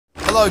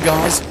Hello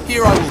guys,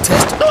 here I will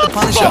test the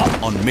Punisher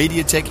on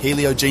MediaTek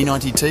Helio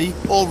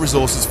G90T, all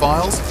resources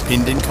files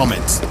pinned in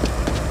comments.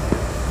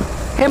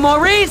 Hey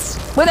Maurice,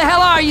 where the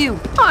hell are you?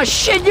 Oh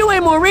shit, you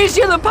ain't Maurice,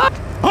 you're the pup.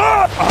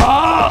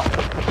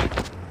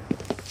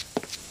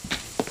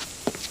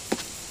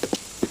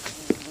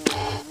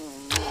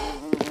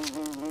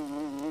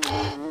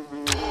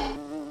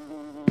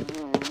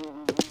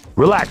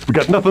 Relax, we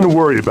got nothing to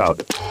worry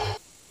about.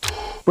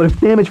 But if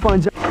damage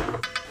finds out...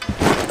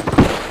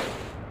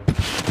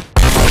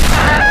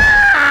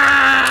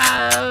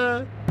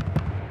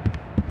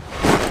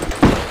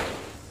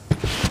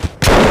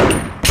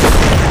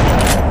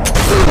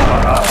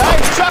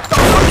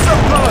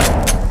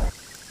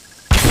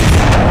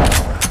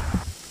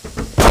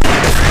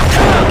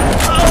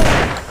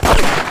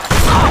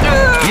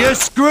 You're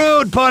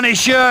screwed,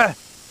 Punisher!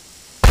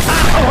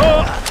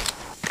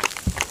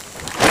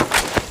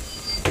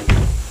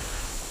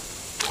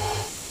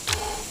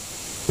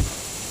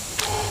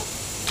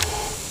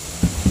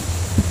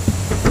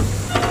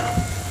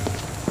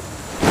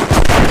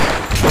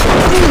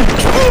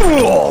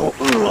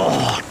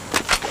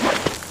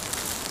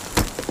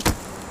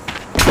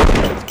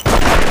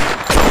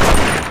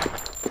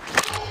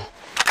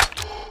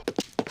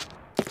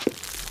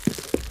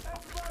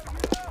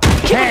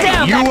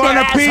 Down, You want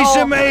a piece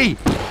asshole. of me?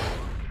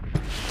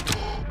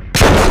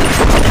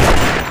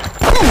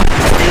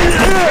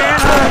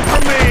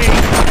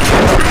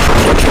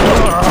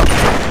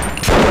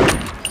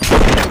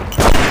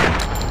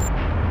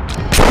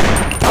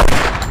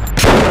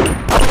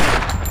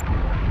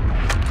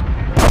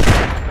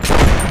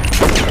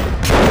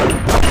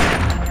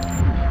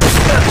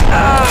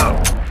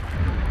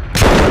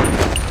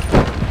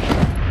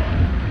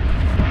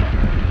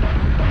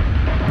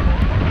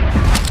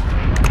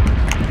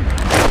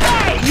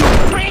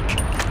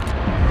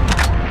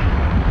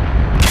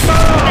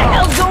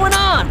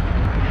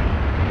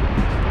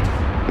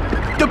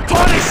 The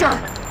Punisher!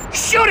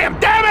 Shoot him,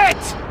 damn it!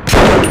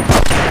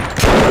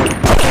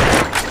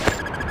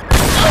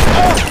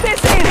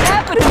 This ain't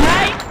happening,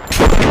 right?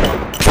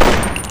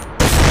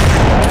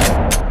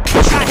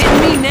 Try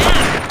hitting me now.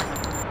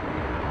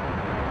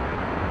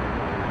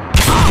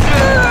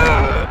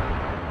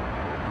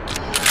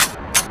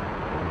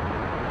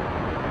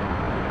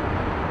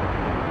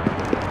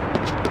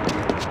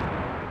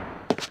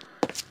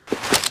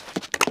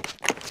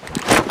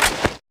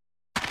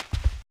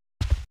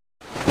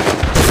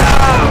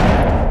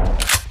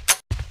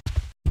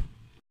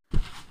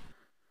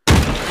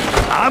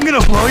 I'm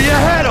gonna blow your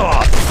head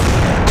off!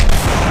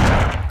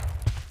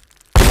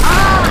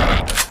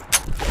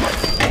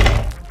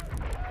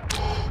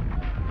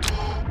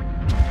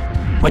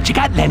 What you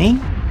got, Lenny?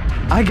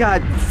 I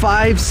got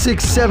 5,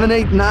 6, 7,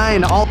 8,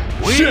 9, all...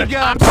 We Shit.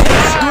 got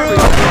screwed,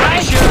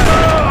 Punisher!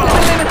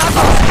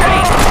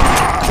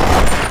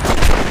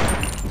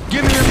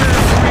 Give me a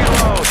minute to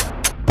reload!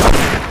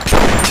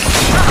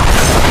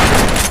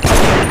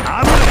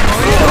 I'm gonna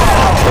blow you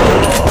off!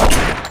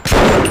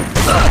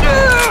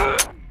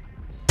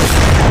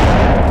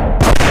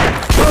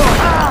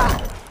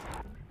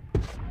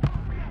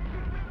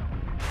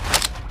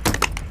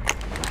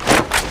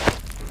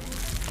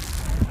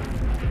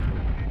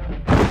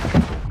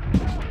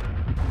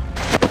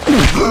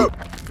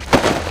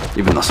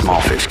 Even the small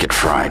fish get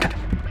fried.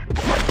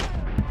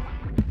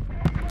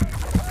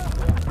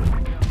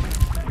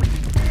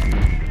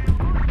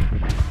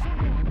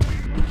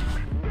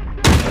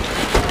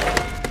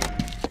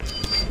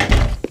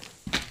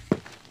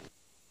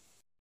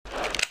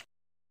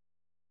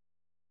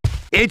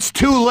 It's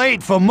too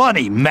late for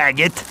money,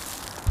 maggot!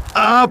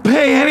 I'll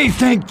pay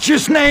anything,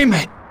 just name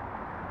it!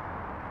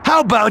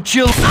 How about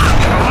you...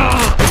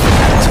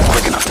 That wasn't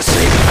quick enough to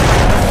save it.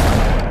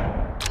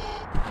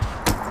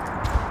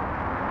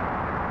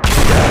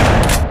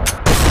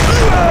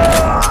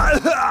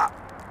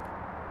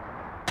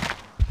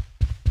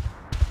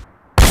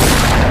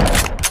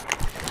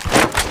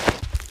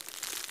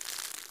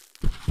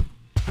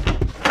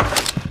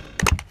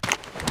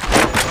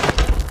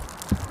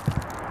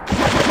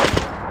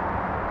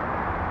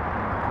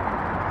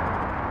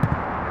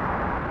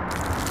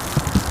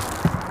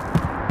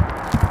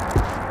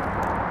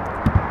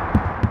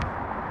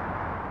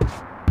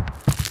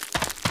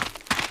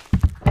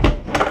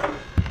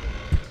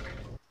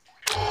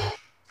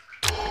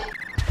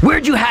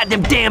 Where'd you hide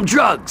them damn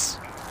drugs?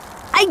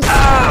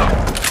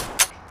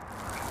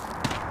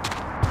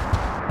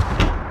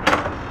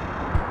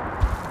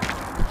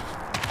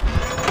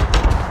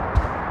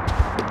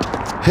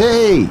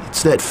 Hey,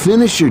 it's that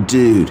finisher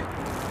dude.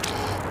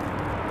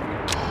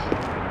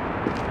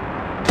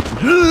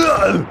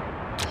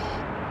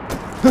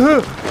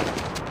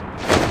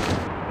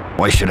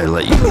 Why should I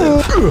let you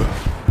live?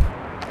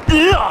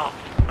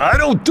 I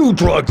don't do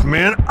drugs,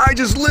 man. I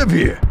just live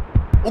here.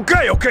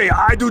 Okay,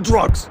 I do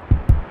drugs.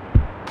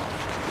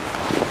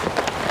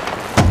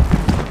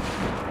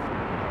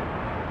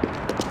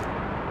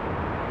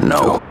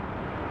 No.